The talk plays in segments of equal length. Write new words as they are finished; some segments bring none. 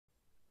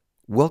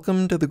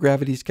Welcome to the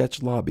Gravity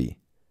Sketch lobby.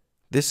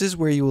 This is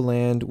where you will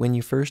land when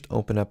you first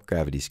open up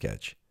Gravity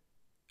Sketch.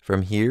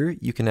 From here,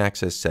 you can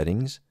access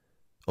settings,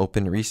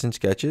 open recent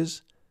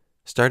sketches,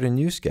 start a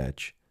new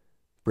sketch,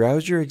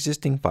 browse your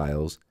existing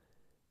files,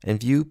 and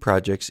view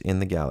projects in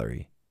the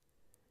gallery.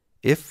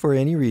 If for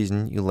any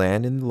reason you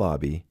land in the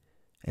lobby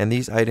and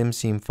these items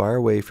seem far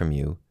away from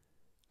you,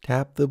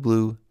 tap the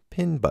blue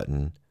Pin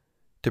button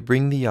to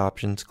bring the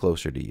options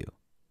closer to you.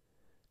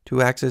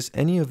 To access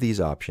any of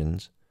these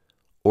options,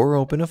 or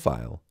open a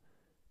file,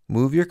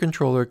 move your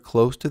controller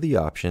close to the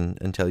option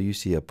until you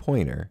see a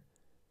pointer,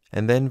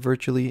 and then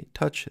virtually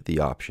touch the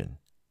option.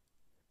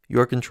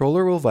 Your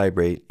controller will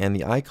vibrate and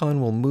the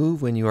icon will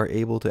move when you are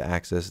able to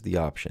access the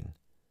option.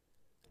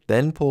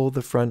 Then pull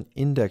the front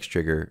index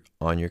trigger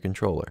on your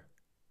controller.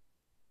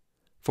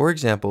 For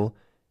example,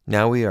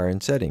 now we are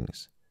in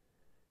Settings.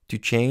 To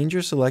change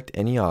or select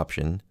any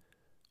option,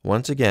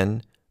 once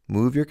again,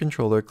 move your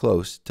controller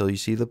close till you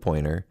see the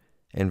pointer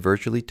and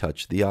virtually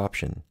touch the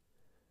option.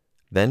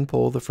 Then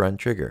pull the front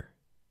trigger.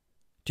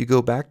 To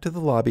go back to the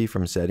lobby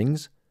from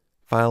Settings,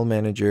 File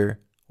Manager,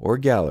 or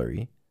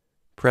Gallery,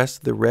 press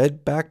the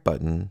red back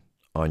button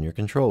on your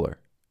controller.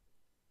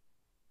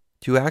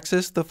 To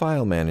access the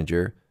File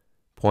Manager,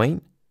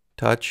 point,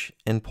 touch,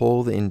 and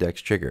pull the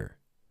index trigger.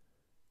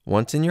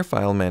 Once in your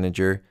File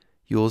Manager,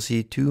 you will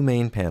see two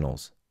main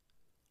panels.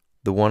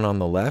 The one on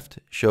the left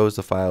shows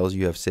the files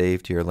you have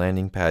saved to your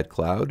landing pad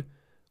cloud,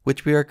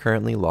 which we are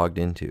currently logged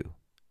into.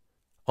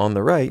 On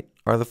the right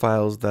are the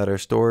files that are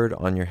stored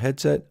on your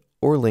headset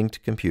or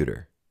linked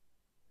computer.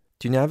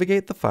 To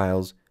navigate the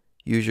files,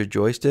 use your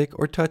joystick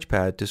or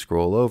touchpad to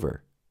scroll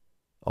over.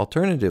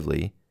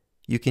 Alternatively,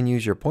 you can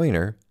use your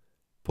pointer,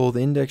 pull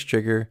the index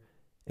trigger,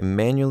 and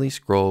manually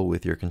scroll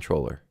with your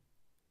controller.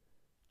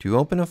 To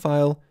open a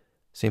file,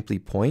 simply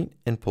point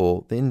and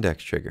pull the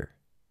index trigger.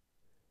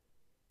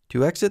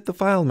 To exit the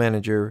File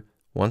Manager,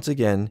 once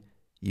again,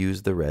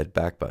 use the red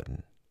back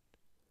button.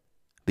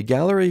 The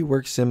gallery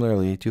works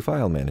similarly to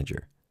File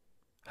Manager.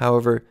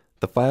 However,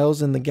 the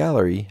files in the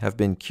gallery have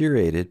been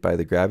curated by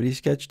the Gravity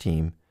Sketch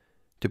team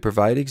to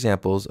provide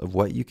examples of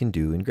what you can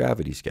do in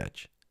Gravity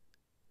Sketch.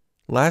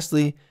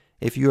 Lastly,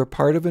 if you are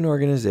part of an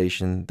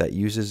organization that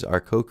uses our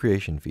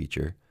co-creation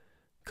feature,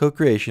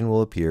 co-creation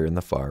will appear in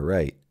the far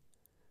right.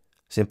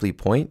 Simply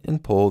point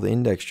and pull the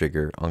index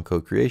trigger on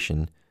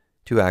co-creation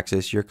to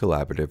access your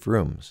collaborative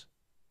rooms.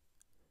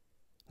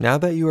 Now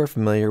that you are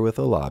familiar with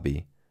a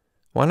lobby,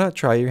 why not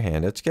try your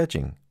hand at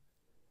sketching?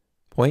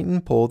 Point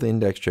and pull the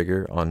index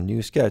trigger on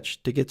New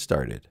Sketch to get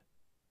started.